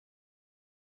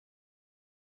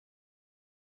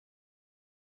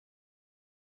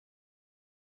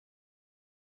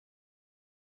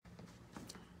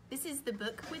This is The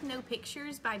Book with No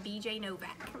Pictures by B.J.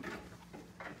 Novak.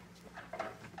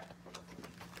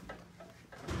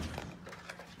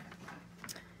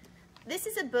 This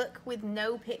is a book with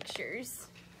no pictures.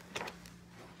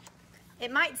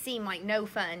 It might seem like no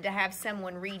fun to have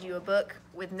someone read you a book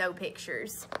with no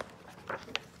pictures.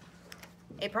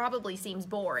 It probably seems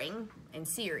boring and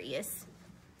serious,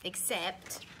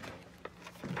 except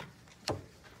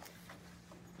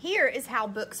here is how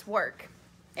books work.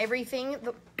 Everything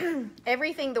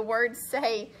the words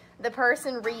say, the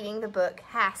person reading the book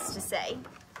has to say,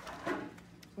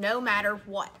 no matter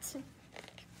what.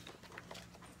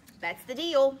 That's the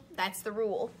deal. That's the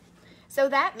rule. So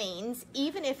that means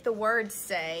even if the words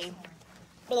say,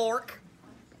 blork.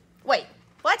 Wait,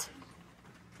 what?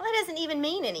 Well, that doesn't even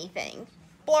mean anything.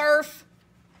 Blurf.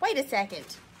 Wait a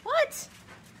second. What?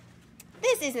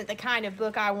 This isn't the kind of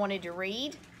book I wanted to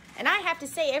read. And I have to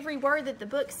say every word that the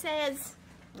book says.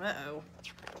 Uh-oh.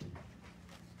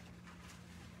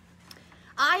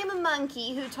 I am a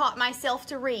monkey who taught myself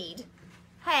to read.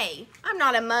 Hey, I'm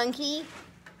not a monkey.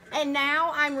 And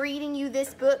now I'm reading you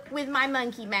this book with my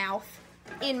monkey mouth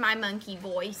in my monkey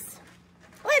voice.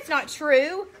 Well, that's not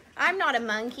true. I'm not a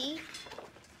monkey.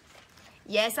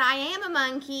 Yes, I am a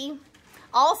monkey.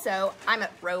 Also, I'm a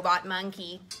robot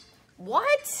monkey.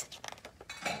 What?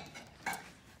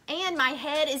 And my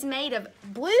head is made of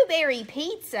blueberry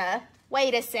pizza.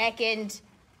 Wait a second.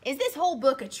 Is this whole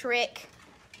book a trick?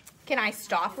 Can I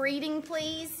stop reading,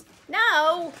 please?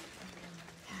 No.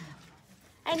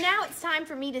 And now it's time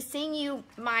for me to sing you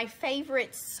my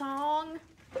favorite song.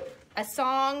 A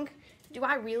song. Do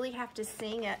I really have to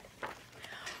sing it?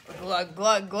 Glug,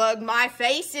 glug, glug, my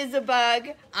face is a bug.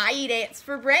 I eat ants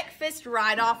for breakfast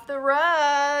right off the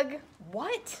rug.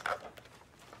 What?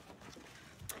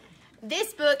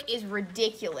 This book is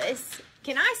ridiculous.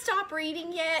 Can I stop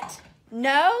reading yet?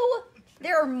 No?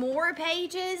 There are more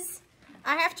pages?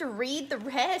 I have to read the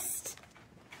rest?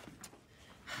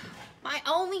 My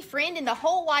only friend in the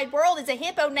whole wide world is a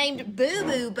hippo named Boo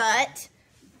Boo Butt.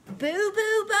 Boo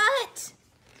Boo Butt?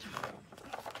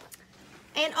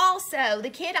 And also, the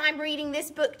kid I'm reading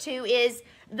this book to is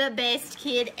the best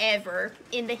kid ever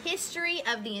in the history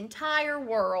of the entire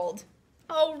world.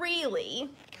 Oh, really?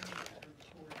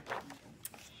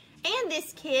 And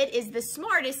this kid is the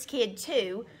smartest kid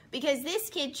too, because this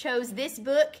kid chose this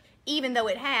book even though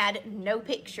it had no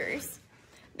pictures.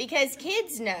 Because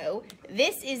kids know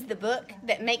this is the book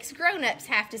that makes grown-ups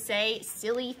have to say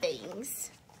silly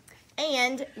things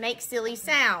and make silly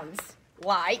sounds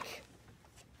like,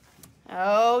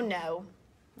 oh no,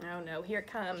 here it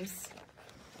comes.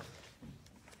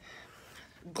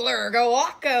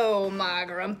 Glurgo-wacko, my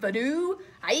grumpadoo,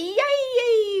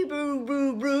 ay-ay-ay,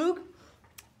 boo-boo-boo.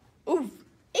 Oof,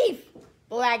 eef,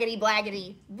 blaggity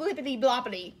blaggity, blippity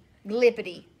bloppity,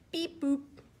 glippity, beep boop,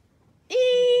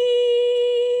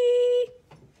 ee,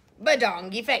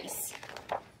 badongy face.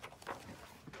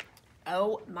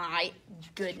 Oh my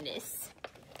goodness.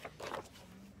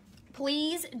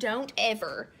 Please don't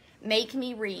ever make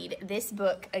me read this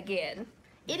book again.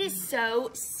 It is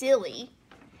so silly.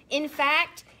 In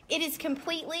fact, it is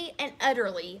completely and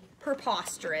utterly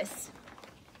preposterous.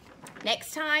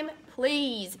 Next time,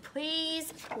 please,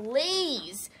 please,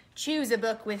 please choose a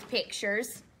book with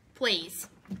pictures. Please.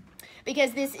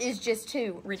 Because this is just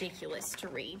too ridiculous to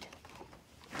read.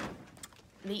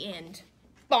 The end.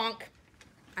 Bonk.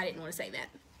 I didn't want to say that.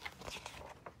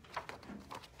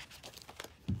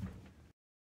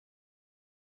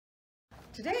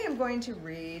 Today I'm going to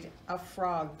read A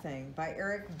Frog Thing by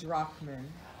Drachman.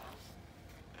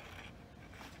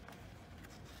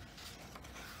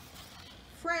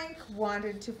 Frank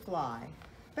wanted to fly,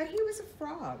 but he was a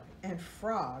frog, and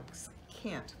frogs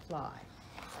can't fly.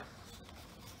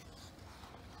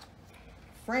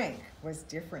 Frank was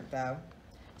different though.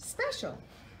 Special,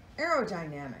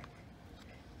 aerodynamic.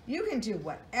 You can do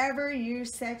whatever you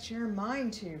set your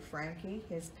mind to, Frankie,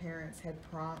 his parents had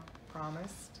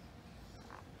promised.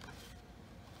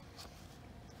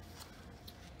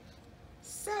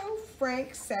 So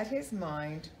Frank set his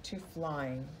mind to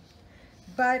flying,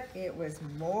 but it was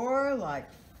more like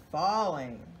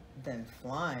falling than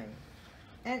flying,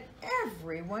 and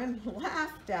everyone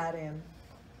laughed at him.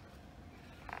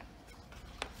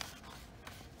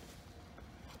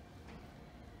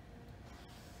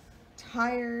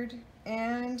 Tired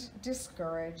and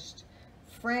discouraged,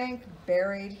 Frank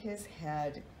buried his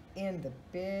head in the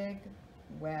big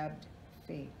webbed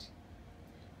feet.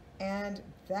 And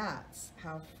that's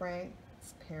how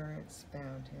Frank's parents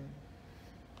found him.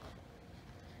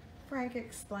 Frank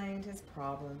explained his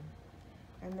problem,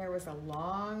 and there was a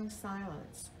long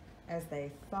silence as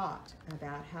they thought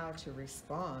about how to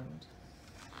respond.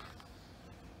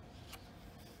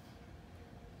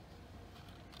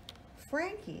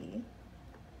 Frankie,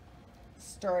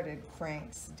 started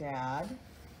Frank's dad,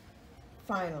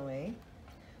 finally,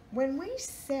 when we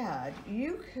said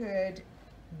you could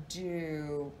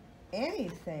do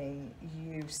anything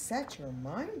you set your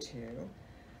mind to,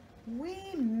 we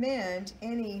meant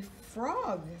any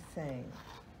frog thing.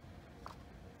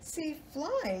 See,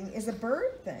 flying is a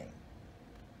bird thing,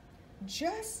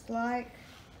 just like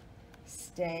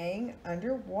staying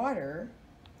underwater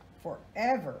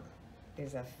forever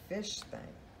is a fish thing.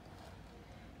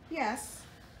 Yes,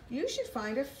 you should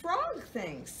find a frog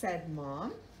thing, said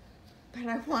Mom, but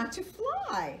I want to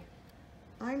fly.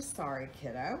 I'm sorry,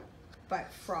 kiddo,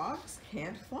 but frogs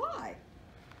can't fly,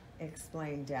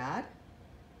 explained Dad.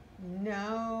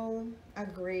 No,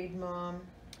 agreed Mom.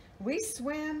 We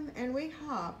swim and we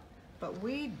hop, but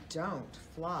we don't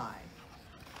fly.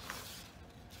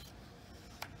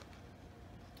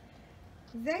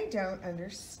 They don't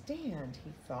understand,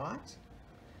 he thought.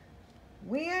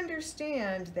 We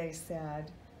understand, they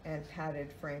said, and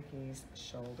patted Frankie's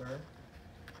shoulder.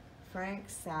 Frank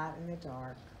sat in the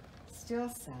dark, still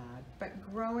sad, but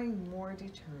growing more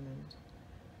determined.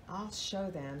 I'll show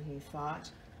them, he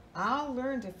thought. I'll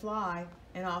learn to fly,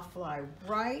 and I'll fly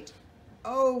right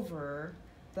over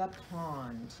the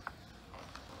pond.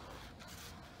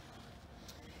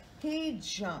 He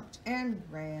jumped and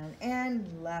ran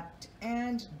and leapt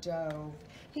and dove.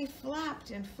 He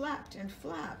flapped and flapped and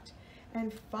flapped,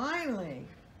 and finally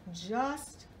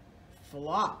just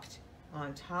flopped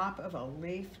on top of a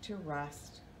leaf to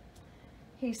rest.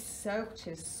 He soaked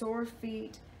his sore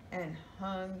feet and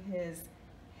hung his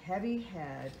heavy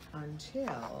head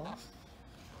until,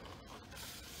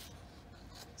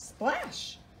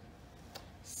 splash!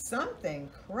 Something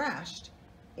crashed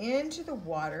into the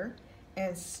water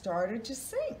and started to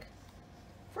sink.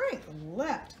 Frank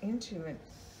leapt into an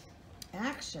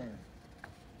action.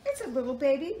 It's a little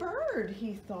baby bird,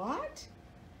 he thought.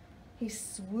 He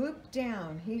swooped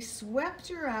down, he swept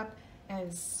her up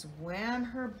and swam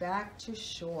her back to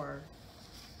shore.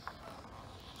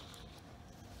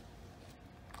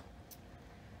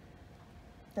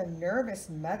 The nervous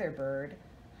mother bird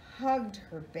hugged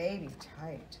her baby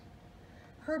tight.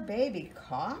 Her baby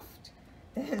coughed,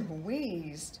 then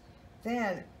wheezed,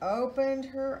 then opened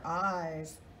her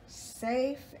eyes,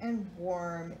 safe and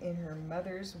warm in her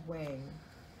mother's wing.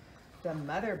 The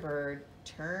mother bird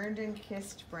turned and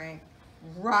kissed Frank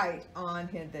right on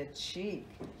the cheek.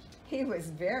 He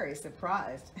was very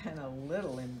surprised and a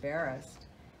little embarrassed.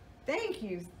 Thank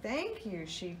you,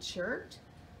 she chirped.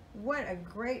 What a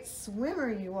great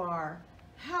swimmer you are.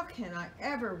 How can I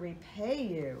ever repay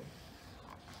you?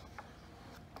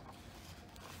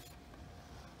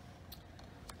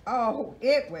 Oh,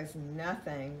 it was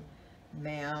nothing,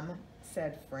 ma'am,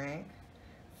 said Frank,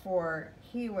 for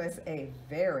he was a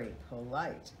very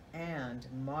polite and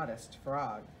modest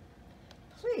frog.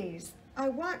 Please, I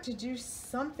want to do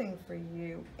something for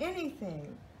you,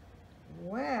 anything.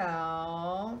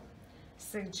 Well,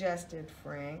 suggested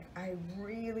Frank, I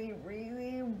really,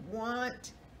 really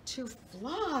want to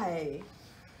fly.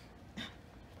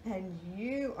 And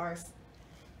you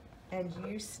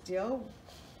still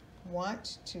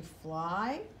want to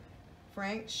fly?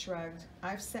 Frank shrugged.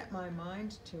 I've set my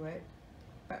mind to it.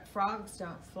 But frogs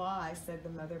don't fly, said the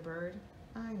mother bird.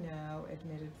 I know,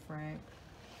 admitted Frank.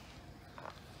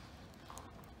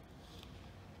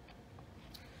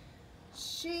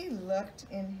 She looked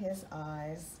in his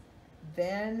eyes,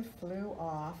 then flew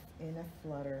off in a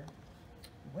flutter.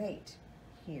 Wait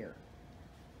here,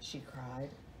 she cried.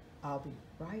 I'll be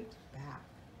right back.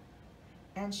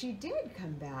 And she did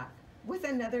come back with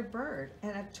another bird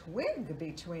and a twig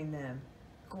between them.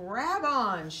 Grab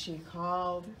on, she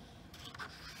called.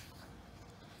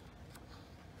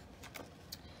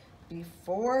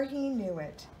 Before he knew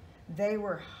it, they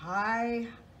were high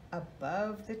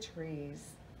above the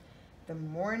trees. The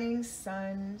morning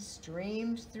sun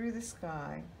streamed through the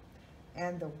sky,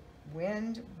 and the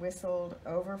wind whistled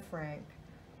over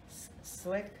Frank's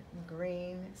slick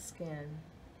green skin.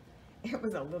 It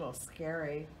was a little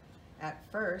scary at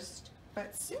first,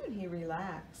 but soon he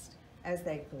relaxed as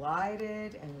they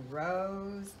glided and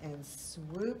rose and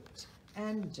swooped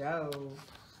and dove.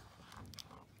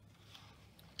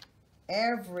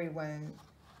 Everyone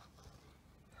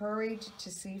hurried to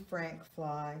see Frank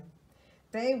fly.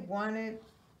 They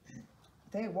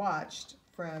watched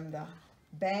from the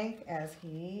bank as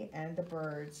he and the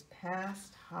birds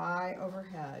passed high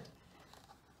overhead.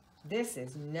 This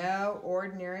is no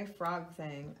ordinary frog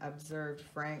thing, observed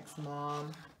Frank's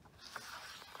mom.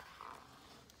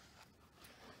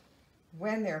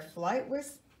 When their flight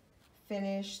was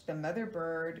finished, the mother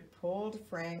bird pulled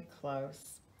Frank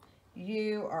close.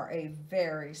 "You are a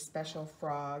very special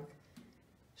frog,"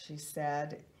 she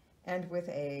said, and with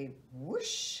a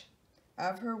whoosh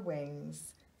of her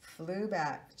wings, flew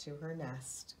back to her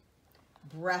nest.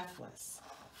 Breathless,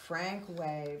 Frank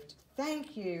waved.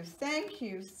 "Thank you, thank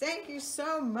you, thank you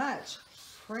so much."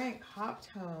 Frank hopped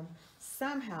home,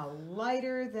 somehow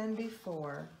lighter than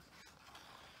before.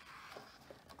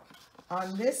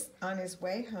 On his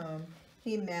way home,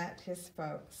 he met his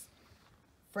folks.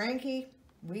 "Frankie,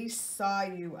 we saw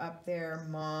you up there,"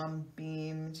 Mom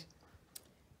beamed.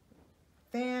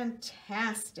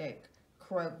 "Fantastic,"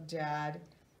 croaked Dad.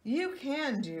 "You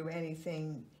can do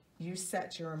anything you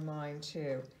set your mind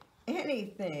to."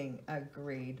 "Anything,"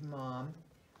 agreed Mom.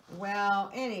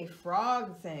 "Well, any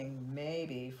frog thing,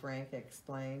 maybe," Frank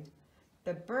explained.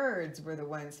 "The birds were the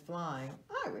ones flying.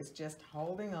 I was just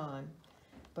holding on.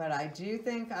 But I do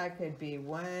think I could be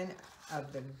one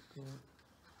of the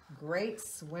great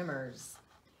swimmers."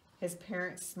 His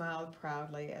parents smiled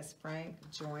proudly as Frank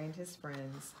joined his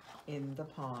friends in the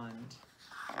pond.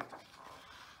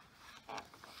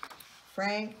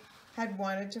 Frank had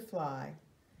wanted to fly,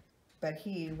 but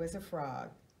he was a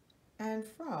frog, and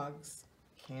frogs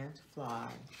can't fly.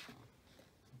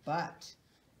 But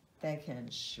they can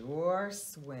sure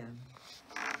swim.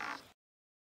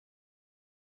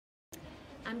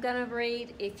 I'm going to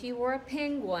read If You Were a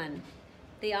Penguin.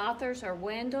 The authors are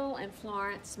Wendell and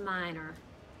Florence Minor.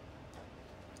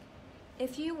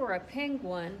 If you were a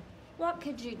penguin, what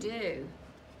could you do?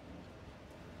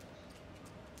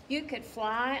 You could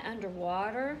fly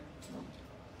underwater,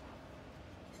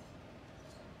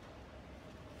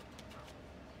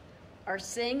 or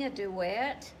sing a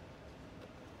duet.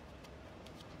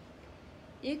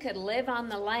 You could live on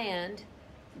the land,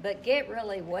 but get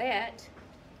really wet.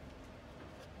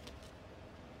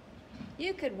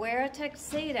 You could wear a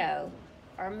tuxedo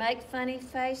or make funny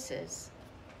faces.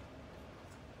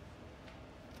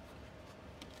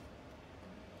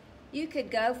 You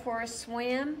could go for a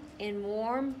swim in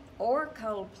warm or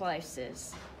cold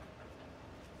places.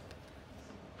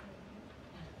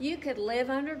 You could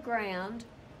live underground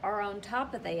or on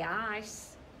top of the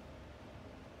ice.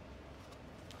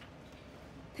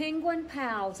 Penguin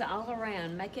pals all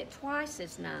around make it twice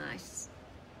as nice.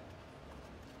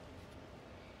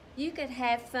 You could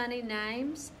have funny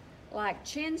names like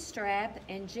Chinstrap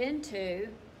and Gentoo.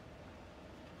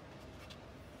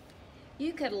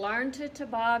 You could learn to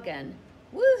toboggan.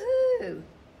 Woohoo!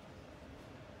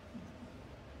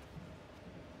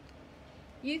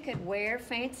 You could wear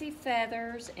fancy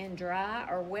feathers in dry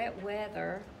or wet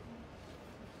weather.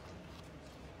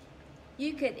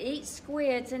 You could eat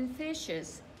squids and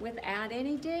fishes without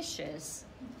any dishes.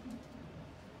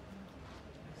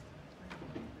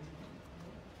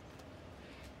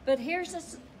 But here's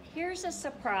a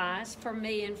surprise for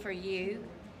me and for you.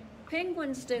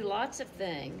 Penguins do lots of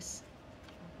things.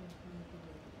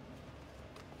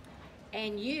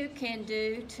 And you can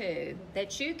do too,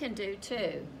 that you can do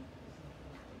too.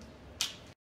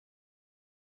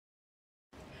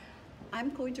 I'm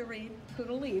going to read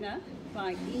Poodlena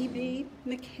by E.B.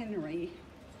 McHenry.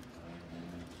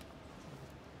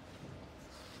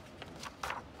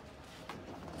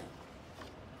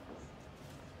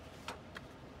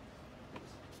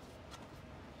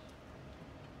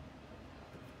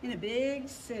 In a big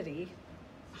city,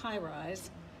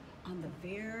 high-rise, on the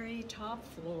very top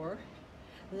floor,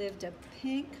 lived a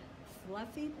pink,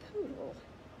 fluffy poodle,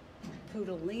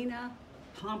 Poodlena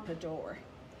Pompadour.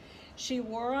 She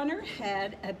wore on her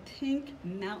head a pink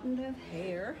mountain of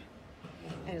hair,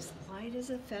 as light as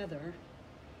a feather,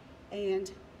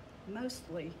 and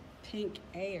mostly pink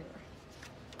air.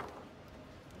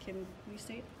 Can we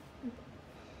see it?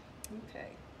 Okay.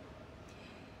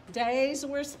 Days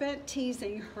were spent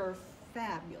teasing her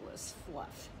fabulous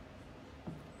fluff,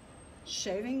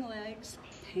 shaving legs,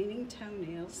 painting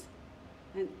toenails,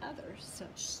 and other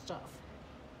such stuff.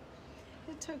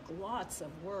 It took lots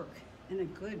of work and a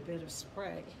good bit of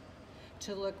spray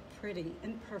to look pretty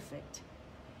and perfect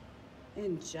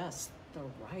in just the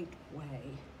right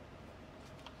way.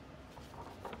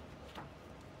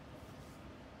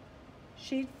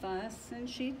 She'd fuss and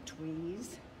she'd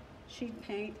tweeze, she'd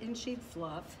paint and she'd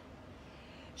fluff,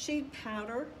 she'd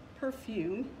powder,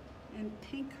 perfume, and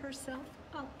pink herself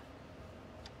up.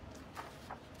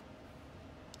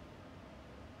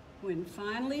 When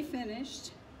finally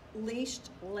finished, leashed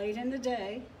late in the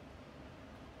day,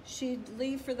 she'd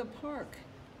leave for the park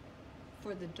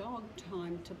for the dog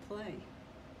time to play.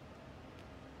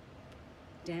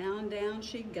 Down, down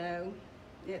she'd go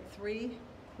at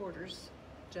 3/4,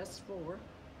 just 4,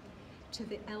 to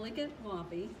the elegant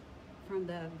lobby from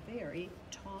the very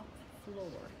top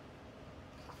floor.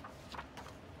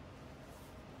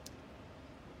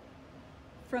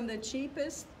 From the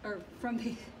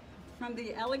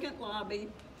elegant lobby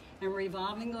and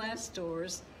revolving glass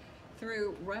doors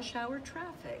through rush hour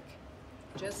traffic,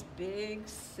 just big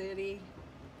city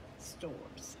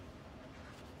stores.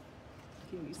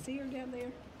 Can you see her down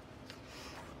there?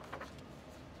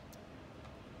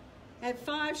 At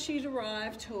 5, she'd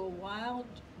arrived to a wild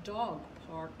dog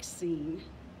park scene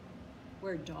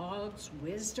where dogs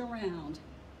whizzed around,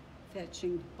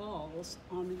 fetching balls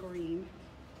on the green.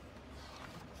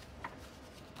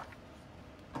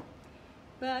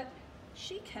 But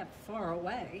she kept far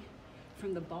away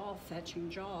from the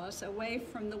ball-fetching jaws, away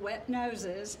from the wet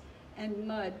noses and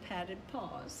mud-padded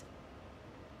paws.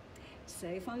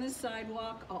 Safe on the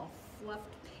sidewalk, all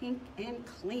fluffed pink and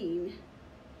clean,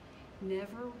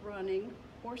 never running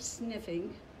or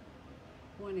sniffing,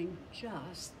 wanting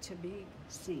just to be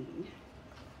seen.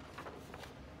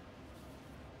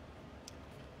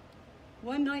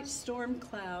 One night storm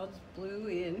clouds blew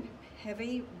in,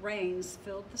 heavy rains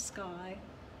filled the sky.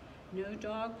 No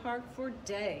dog park for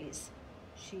days.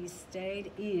 She stayed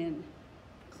in,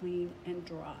 clean and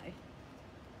dry.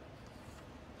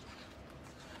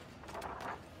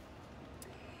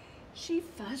 She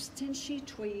fussed and she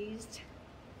tweezed.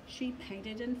 She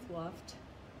painted and fluffed.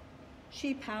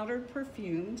 She powdered,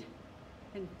 perfumed,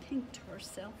 and pinked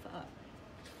herself up.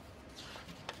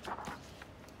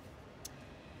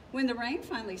 When the rain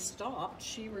finally stopped,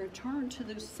 she returned to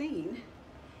the scene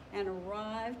and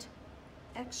arrived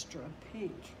extra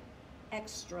pink,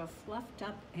 extra fluffed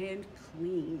up and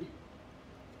clean.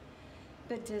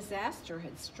 But disaster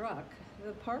had struck.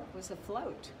 The park was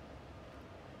afloat.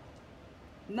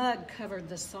 Mud covered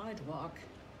the sidewalk.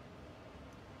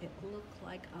 It looked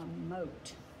like a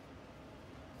moat.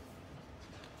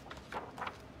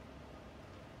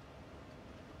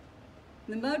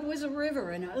 The mud was a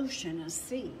river, an ocean, a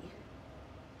sea.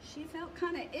 She felt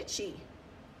kind of itchy.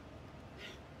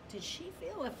 Did she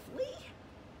feel a flea?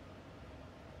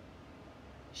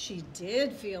 She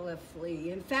did feel a flea.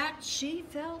 In fact, she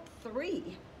felt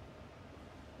 3.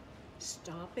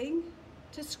 Stopping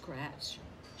to scratch,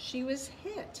 she was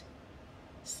hit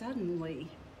suddenly.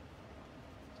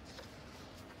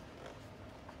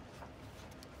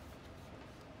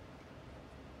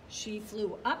 She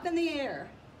flew up in the air,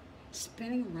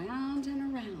 spinning round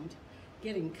and around,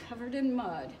 getting covered in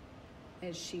mud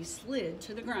as she slid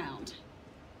to the ground.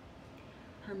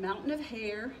 Her mountain of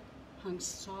hair hung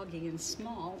soggy and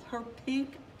small, her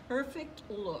pink, perfect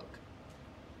look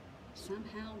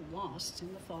somehow lost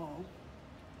in the fall.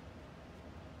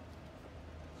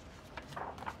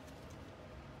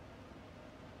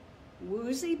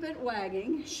 Woozy but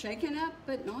wagging, shaken up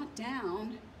but not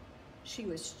down, she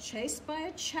was chased by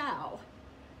a chow,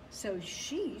 so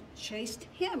she chased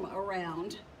him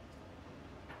around.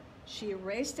 She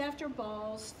raced after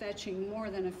balls, fetching more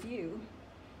than a few,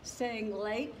 staying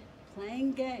late,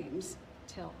 playing games,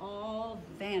 till all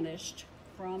vanished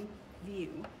from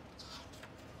view.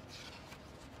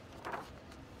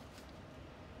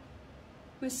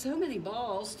 With so many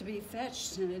balls to be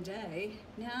fetched in a day,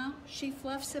 now she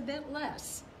fluffs a bit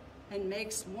less and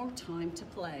makes more time to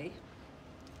play.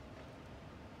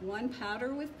 One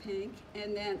powder with pink,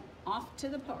 and then off to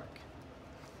the park.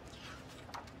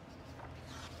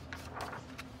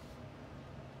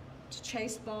 To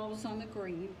chase balls on the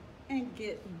green and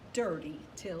get dirty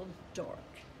till dark.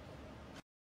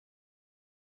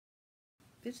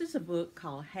 This is a book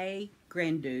called Hey,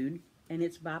 Grandude, and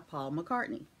it's by Paul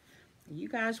McCartney. You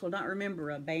guys will not remember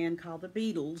a band called the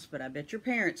Beatles, but I bet your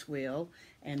parents will.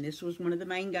 And this was one of the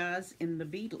main guys in the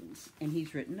Beatles, and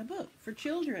he's written a book for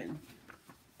children.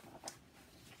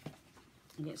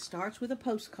 And it starts with a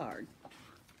postcard.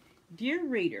 Dear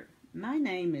reader, my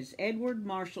name is Edward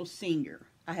Marshall Sr.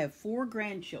 I have 4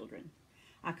 grandchildren.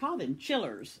 I call them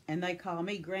chillers, and they call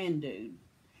me Grandude.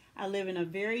 I live in a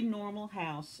very normal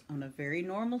house on a very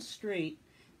normal street,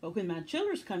 but when my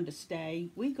chillers come to stay,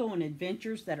 we go on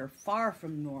adventures that are far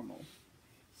from normal.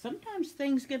 Sometimes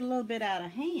things get a little bit out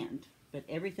of hand, but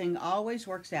everything always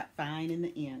works out fine in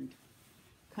the end.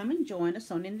 Come and join us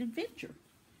on an adventure.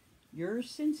 Yours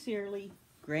sincerely,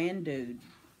 Grandude.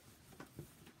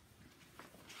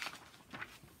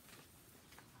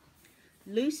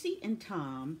 Lucy and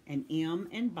Tom and Em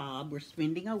and Bob were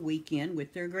spending a weekend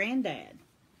with their granddad.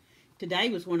 Today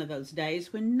was one of those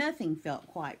days when nothing felt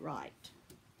quite right.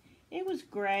 It was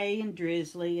gray and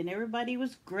drizzly, and everybody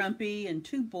was grumpy and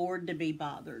too bored to be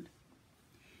bothered.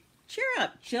 Cheer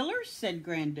up, chillers, said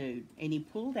Grandude, and he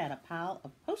pulled out a pile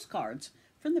of postcards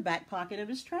from the back pocket of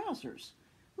his trousers.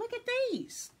 Look at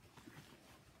these.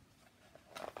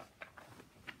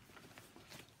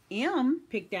 M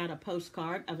picked out a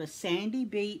postcard of a sandy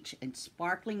beach and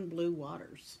sparkling blue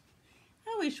waters.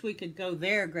 I wish we could go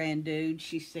there, Grandude,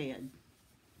 she said.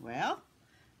 Well,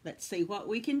 let's see what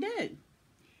we can do.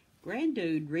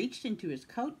 Grandude reached into his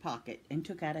coat pocket and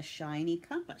took out a shiny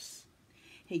compass.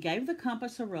 He gave the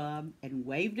compass a rub and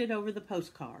waved it over the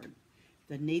postcard.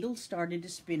 The needle started to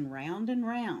spin round and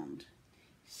round.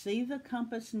 See the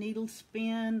compass needle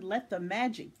spin, let the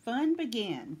magic fun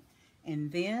begin.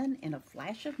 And then, in a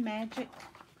flash of magic,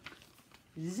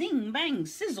 zing, bang,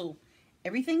 sizzle,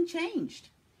 everything changed.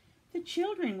 The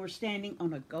children were standing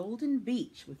on a golden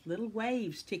beach with little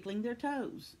waves tickling their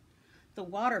toes. The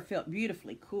water felt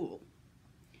beautifully cool.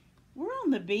 We're on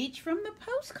the beach from the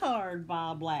postcard,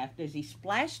 Bob laughed as he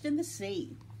splashed in the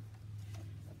sea.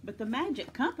 But the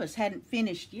magic compass hadn't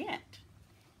finished yet.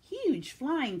 Huge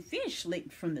flying fish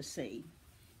leaped from the sea.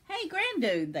 Hey,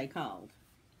 Grandude, they called.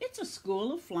 It's a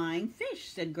school of flying fish,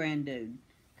 said Grandude.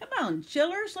 Come on,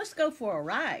 chillers, let's go for a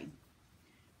ride.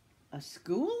 A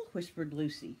school? Whispered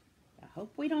Lucy. I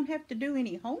hope we don't have to do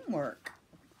any homework.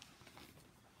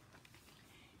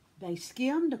 They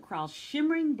skimmed across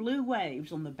shimmering blue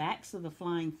waves on the backs of the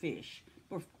flying fish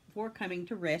before coming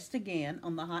to rest again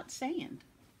on the hot sand.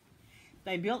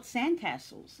 They built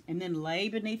sandcastles and then lay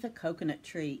beneath a coconut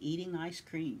tree eating ice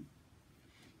cream.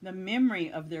 The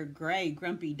memory of their gray,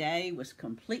 grumpy day was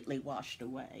completely washed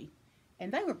away,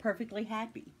 and they were perfectly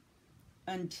happy.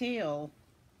 Until...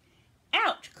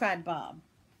 Ouch! Cried Bob.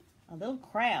 A little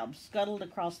crab scuttled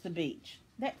across the beach.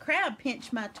 That crab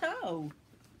pinched my toe.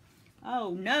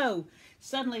 Oh, no!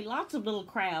 Suddenly lots of little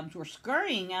crabs were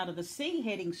scurrying out of the sea,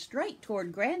 heading straight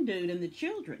toward Grandude and the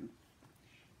children.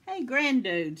 Hey,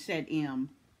 Grandude, said M,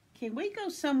 can we go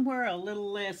somewhere a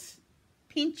little less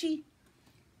pinchy?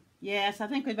 Yes, I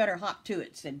think we'd better hop to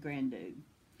it, said Grandude.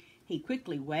 He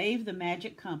quickly waved the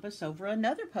magic compass over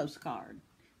another postcard.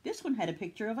 This one had a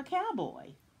picture of a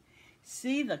cowboy.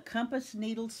 See the compass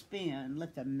needle spin,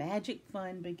 let the magic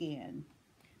fun begin.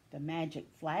 The magic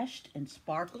flashed and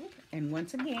sparkled, and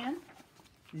once again,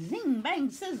 zing, bang,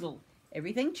 sizzle,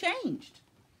 everything changed.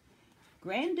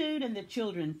 Grandude and the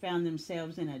children found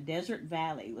themselves in a desert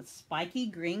valley with spiky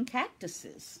green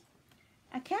cactuses.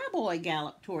 A cowboy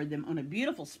galloped toward them on a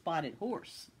beautiful spotted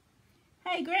horse.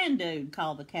 Hey, Grandude,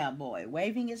 called the cowboy,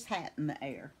 waving his hat in the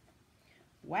air.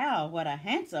 Wow, what a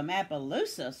handsome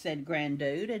Appaloosa, said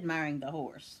Grandude, admiring the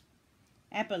horse.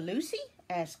 Appaloosie?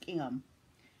 Asked M.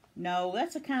 No,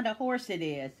 that's the kind of horse it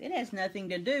is. It has nothing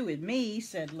to do with me,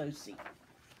 said Lucy.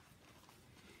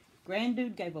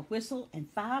 Grandude gave a whistle, and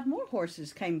 5 more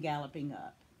horses came galloping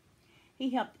up. He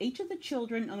helped each of the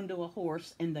children onto a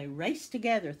horse, and they raced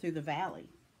together through the valley.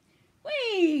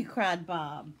 Whee! Cried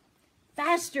Bob.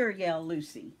 Faster! Yelled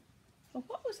Lucy. But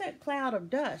what was that cloud of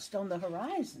dust on the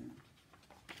horizon?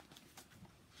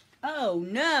 Oh,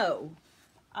 no!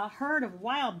 A herd of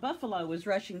wild buffalo was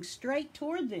rushing straight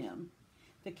toward them.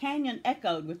 The canyon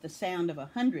echoed with the sound of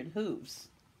 100 hooves.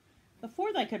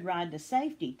 Before they could ride to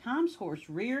safety, Tom's horse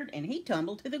reared and he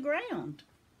tumbled to the ground.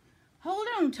 Hold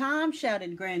on, Tom,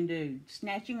 shouted Grandude,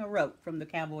 snatching a rope from the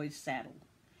cowboy's saddle.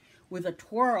 With a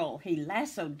twirl, he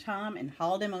lassoed Tom and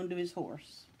hauled him onto his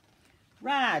horse.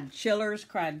 Ride, chillers,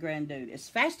 cried Grandude, as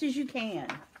fast as you can.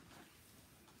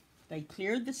 They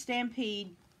cleared the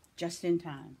stampede just in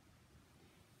time.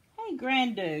 Hey,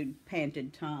 Grandude,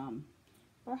 panted Tom.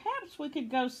 Perhaps we could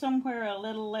go somewhere a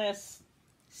little less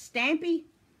stampy?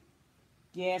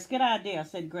 Yes, good idea,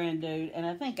 said Grandude, and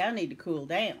I think I need to cool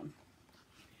down.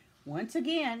 Once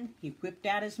again, he whipped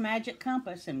out his magic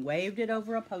compass and waved it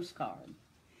over a postcard.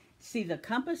 See the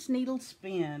compass needle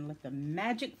spin, let the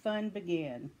magic fun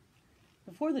begin.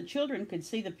 Before the children could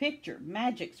see the picture,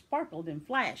 magic sparkled and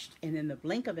flashed, and in the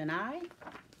blink of an eye,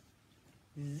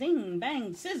 zing,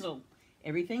 bang, sizzle,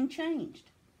 everything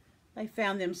changed. They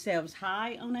found themselves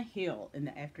high on a hill in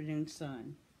the afternoon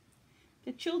sun.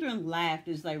 The children laughed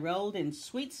as they rolled in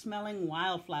sweet-smelling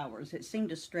wildflowers that seemed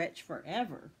to stretch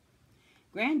forever.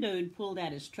 Grandude pulled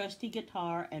out his trusty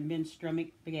guitar and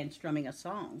began strumming a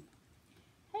song.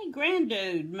 Hey,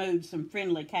 Grandude, mooed some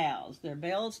friendly cows, their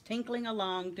bells tinkling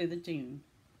along to the tune.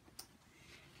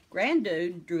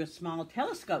 Grandude drew a small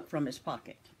telescope from his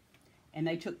pocket, and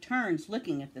they took turns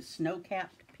looking at the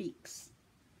snow-capped peaks.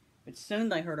 But soon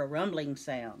they heard a rumbling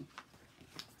sound.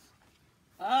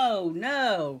 Oh,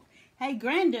 no! Hey,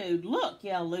 Grandude, look,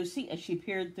 yelled Lucy as she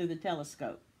peered through the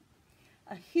telescope.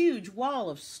 A huge wall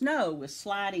of snow was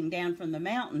sliding down from the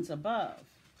mountains above.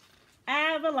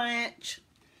 Avalanche!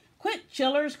 Quick,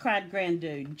 chillers, cried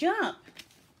Grandude. Jump!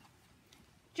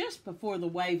 Just before the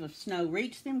wave of snow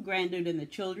reached them, Grandude and the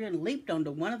children leaped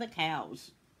onto one of the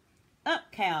cows.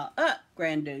 "Up, cow, up!"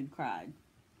 Grandude cried.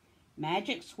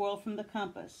 Magic swirled from the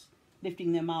compass,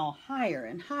 lifting them all higher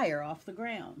and higher off the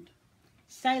ground,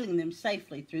 sailing them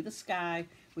safely through the sky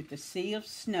with the sea of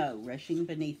snow rushing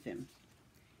beneath them.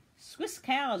 "Swiss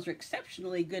cows are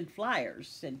exceptionally good flyers,"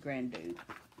 said Grandude.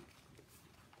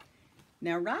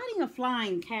 Now, riding a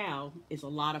flying cow is a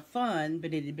lot of fun,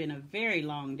 but it had been a very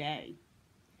long day.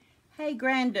 "Hey,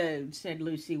 Grandude," said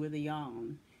Lucy with a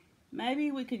yawn. "Maybe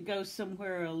we could go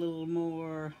somewhere a little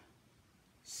more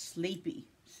sleepy,"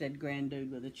 said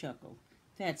Grandude with a chuckle.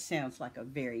 "That sounds like a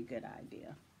very good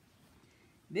idea."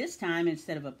 This time,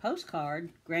 instead of a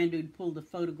postcard, Grandude pulled a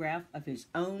photograph of his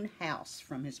own house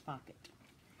from his pocket.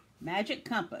 "Magic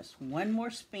compass, one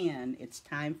more spin. It's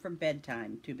time for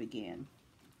bedtime to begin."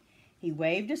 He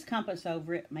waved his compass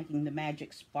over it, making the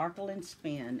magic sparkle and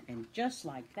spin, and just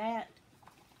like that,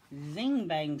 zing,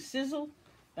 bang, sizzle,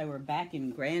 they were back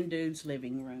in Grandude's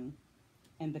living room.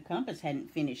 And the compass hadn't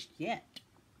finished yet.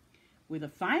 With a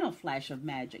final flash of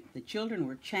magic, the children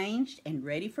were changed and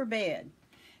ready for bed.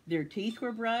 Their teeth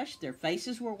were brushed, their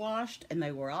faces were washed, and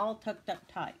they were all tucked up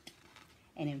tight.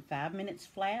 And in 5 minutes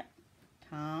flat,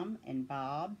 Tom and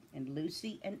Bob and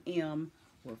Lucy and Em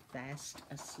were fast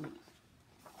asleep,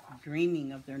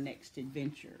 dreaming of their next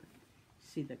adventure.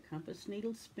 See the compass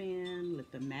needle spin,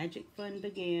 let the magic fun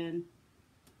begin.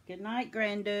 Good night,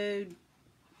 Grandude.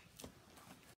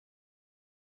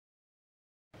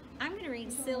 I'm going to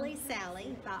read Silly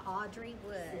Sally by Audrey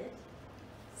Wood.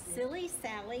 Silly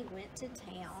Sally went to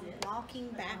town, walking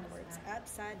backwards,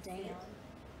 upside down.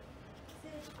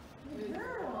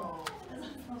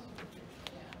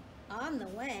 On the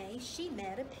way, she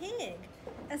met a pig,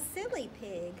 a silly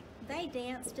pig. They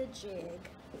danced a jig.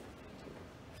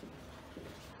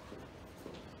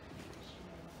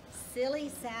 Silly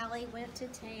Sally went to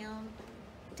town,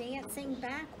 dancing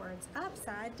backwards,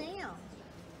 upside down.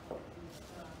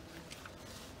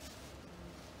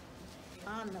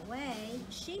 On the way,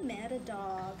 she met a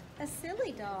dog, a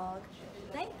silly dog.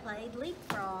 They played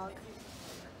leapfrog.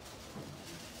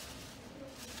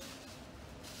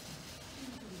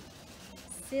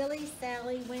 Silly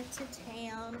Sally went to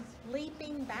town,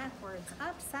 leaping backwards,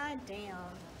 upside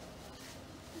down.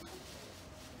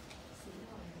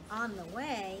 On the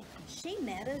way, she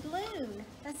met a loon,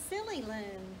 a silly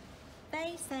loon.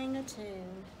 They sang a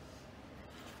tune.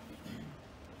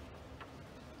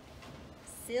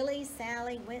 Silly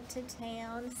Sally went to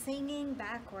town, singing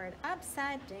backward,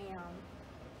 upside down.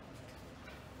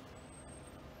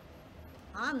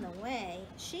 On the way,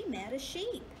 she met a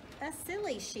sheep, a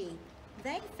silly sheep.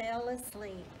 They fell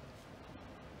asleep.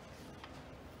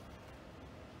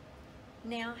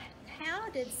 Now, how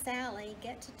did Sally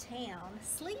get to town,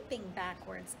 sleeping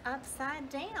backwards, upside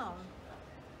down?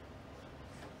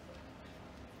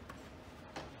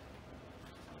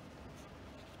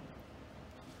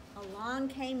 Along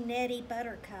came Nettie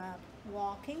Buttercup,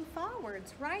 walking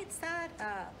forwards, right side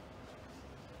up.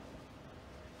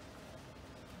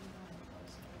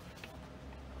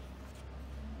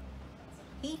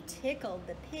 He tickled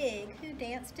the pig who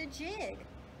danced a jig.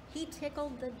 He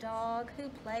tickled the dog who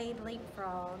played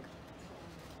leapfrog.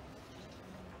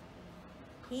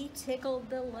 He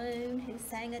tickled the loon who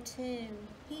sang a tune.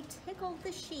 He tickled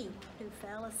the sheep who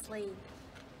fell asleep.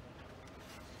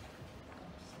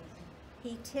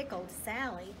 He tickled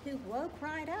Sally, who woke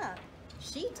right up.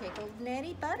 She tickled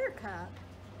Nettie Buttercup.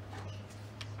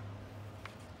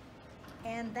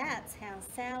 And that's how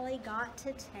Sally got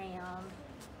to town,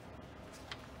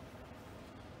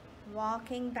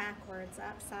 walking backwards,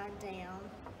 upside down.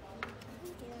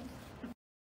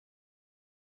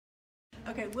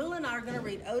 Okay, Will and I are going to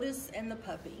read Otis and the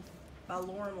Puppy by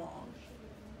Loren.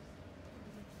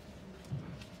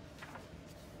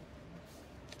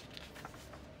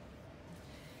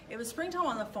 It was springtime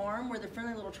on the farm where the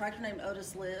friendly little tractor named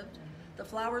Otis lived. The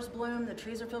flowers bloomed, the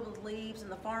trees are filled with leaves,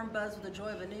 and the farm buzzed with the joy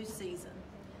of a new season.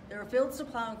 There were fields to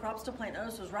plow and crops to plant.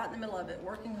 Otis was right in the middle of it,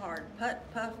 working hard. Put,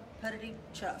 puff, puttity,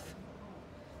 chuff.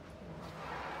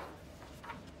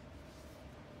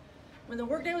 When the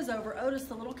workday was over, Otis,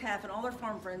 the little calf, and all their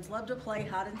farm friends loved to play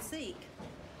hide and seek.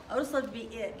 Otis loved to be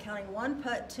it, counting 1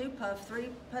 putt, 2 puff, 3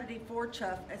 puttity, 4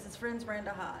 chuff as his friends ran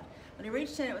to hide. When he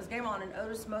reached 10, it was game on, and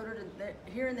Otis motored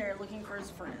here and there looking for his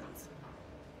friends.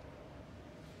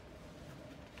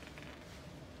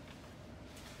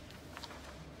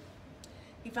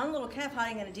 He found the little calf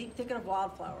hiding in a deep thicket of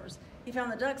wildflowers. He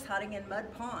found the ducks hiding in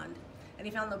Mud Pond, and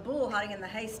he found the bull hiding in the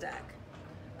haystack.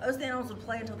 Otis and the animals would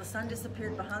play until the sun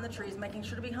disappeared behind the trees, making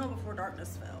sure to be home before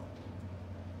darkness fell.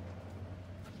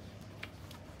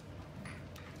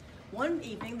 One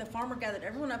evening, the farmer gathered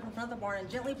everyone up in front of the barn and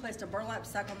gently placed a burlap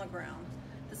sack on the ground.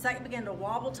 The sack began to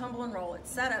wobble, tumble, and roll. It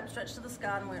sat up, stretched to the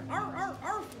sky, and went, arf, arf,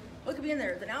 arf. What could be in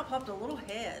there? Then out popped a little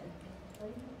head.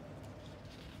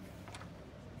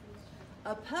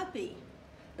 A puppy.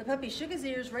 The puppy shook his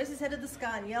ears, raised his head to the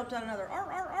sky, and yelped out another, arf,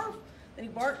 arf, arf. Then he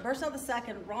burst out the sack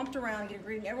and romped around,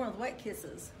 greeting everyone with wet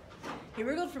kisses. He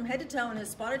wriggled from head to toe, and his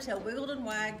spotted tail wiggled and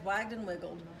wagged and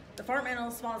wiggled. The farm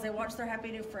animals smiled as they watched their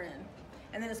happy new friend.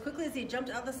 And then as quickly as he jumped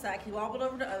out of the sack, he wobbled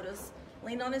over to Otis,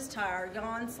 leaned on his tire,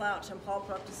 yawned, slouched, and plopped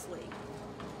up to sleep.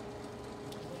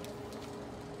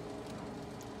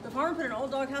 The farmer put an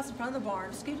old doghouse in front of the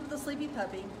barn, scooped up the sleepy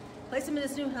puppy, placed him in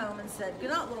his new home, and said, "Good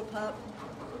night, little pup."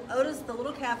 Otis, the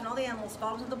little calf, and all the animals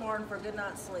followed to the barn for a good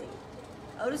night's sleep.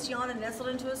 Otis yawned and nestled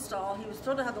into his stall. He was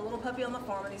thrilled to have the little puppy on the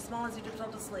farm, and he smiled as he drifted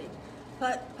off to sleep.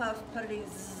 Put, puff, puttity,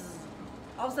 zzz.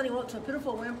 All of a sudden, he woke to a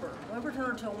pitiful whimper. The whimper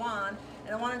turned into a whine,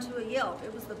 and a whine into a yelp.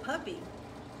 It was the puppy.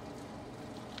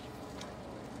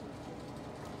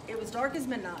 It was dark as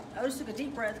midnight. Otis took a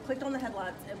deep breath, clicked on the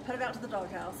headlights, and put it out to the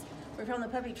doghouse, where he found the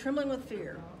puppy trembling with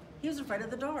fear. He was afraid of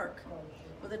the dark.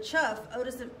 With a chuff,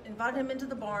 Otis invited him into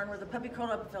the barn, where the puppy curled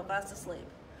up and fell fast asleep.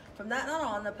 From that night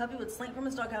on, the puppy would slink from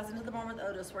his doghouse into the barn with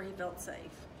Otis, where he felt safe.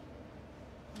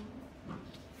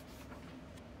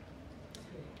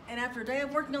 And after a day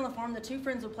of working on the farm, the two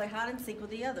friends would play hide and seek with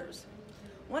the others.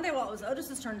 One day while it was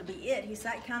Otis's turn to be it, he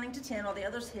sat counting to 10 while the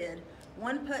others hid.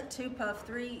 1 putt, 2 puff,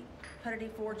 3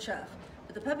 puttity, 4 chuff.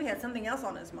 But the puppy had something else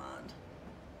on his mind.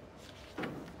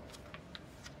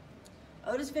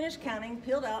 Otis finished counting,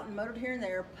 peeled out, and motored here and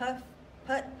there, puff,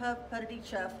 putt, puff, puttity,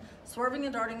 chuff, swerving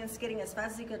and darting and skidding as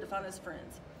fast as he could to find his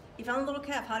friends. He found the little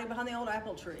calf hiding behind the old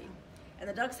apple tree, and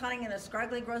the ducks hiding in a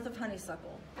scraggly growth of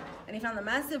honeysuckle. And he found the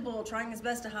massive bull trying his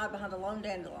best to hide behind a lone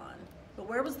dandelion. But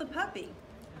where was the puppy?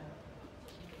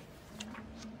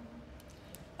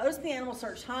 Otis and the animals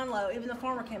searched high and low. Even the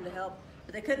farmer came to help,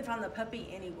 but they couldn't find the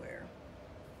puppy anywhere.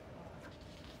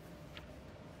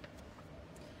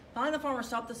 Finally, the farmer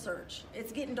stopped the search.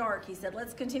 "It's getting dark," he said.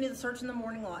 "Let's continue the search in the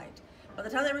morning light." By the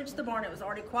time they reached the barn, it was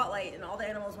already quite late, and all the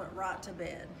animals went right to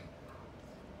bed.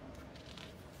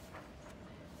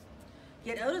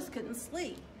 Yet Otis couldn't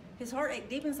sleep. His heart ached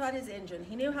deep inside his engine.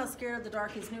 He knew how scared of the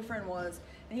dark his new friend was,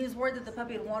 and he was worried that the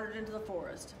puppy had wandered into the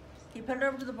forest. He put it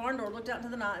over to the barn door, looked out into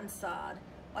the night, and sighed.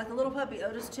 Like the little puppy,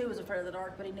 Otis too was afraid of the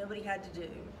dark, but he knew what he had to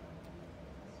do.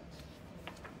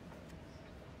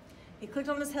 He clicked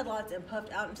on his headlights and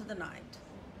puffed out into the night.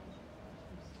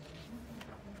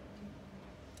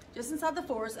 Just inside the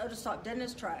forest, Otis stopped dead in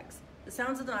his tracks. The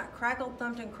sounds of the night crackled,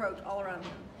 thumped, and croaked all around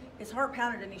him. His heart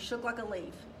pounded and he shook like a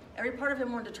leaf. Every part of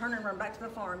him wanted to turn and run back to the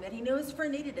farm, yet he knew his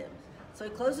friend needed him. So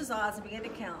he closed his eyes and began to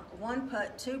count. 1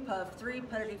 putt, 2 puff, 3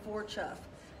 puttity, 4 chuff.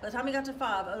 By the time he got to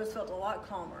 5, Otis felt a lot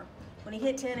calmer. When he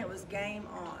hit 10, it was game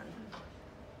on.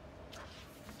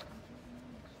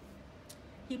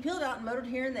 He peeled out and motored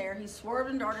here and there. He swerved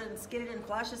and darted and skidded and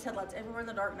flashed his headlights everywhere in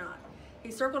the dark night.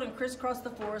 He circled and crisscrossed the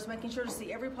forest, making sure to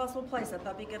see every possible place a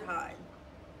puppy could hide.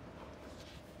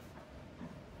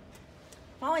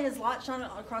 Finally, his light shone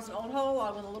across an old hollow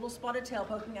log with a little spotted tail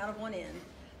poking out of one end.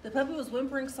 The puppy was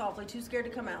whimpering softly, too scared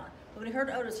to come out. But when he heard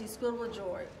Otis, he squealed with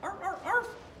joy. Arf, arf, arf!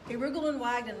 He wriggled and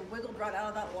wagged and wiggled right out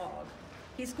of that log.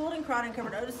 He squealed and cried and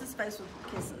covered Otis's face with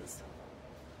kisses.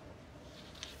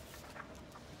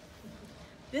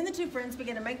 Then the two friends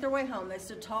began to make their way home. They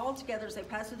stood tall together as they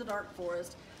passed through the dark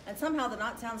forest, and somehow the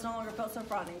night sounds no longer felt so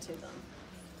frightening to them.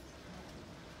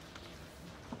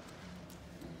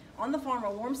 On the farm, a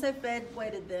warm, safe bed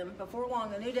waited them. Before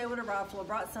long, a new day would arrive full of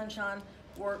bright sunshine,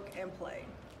 work, and play.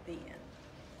 The end.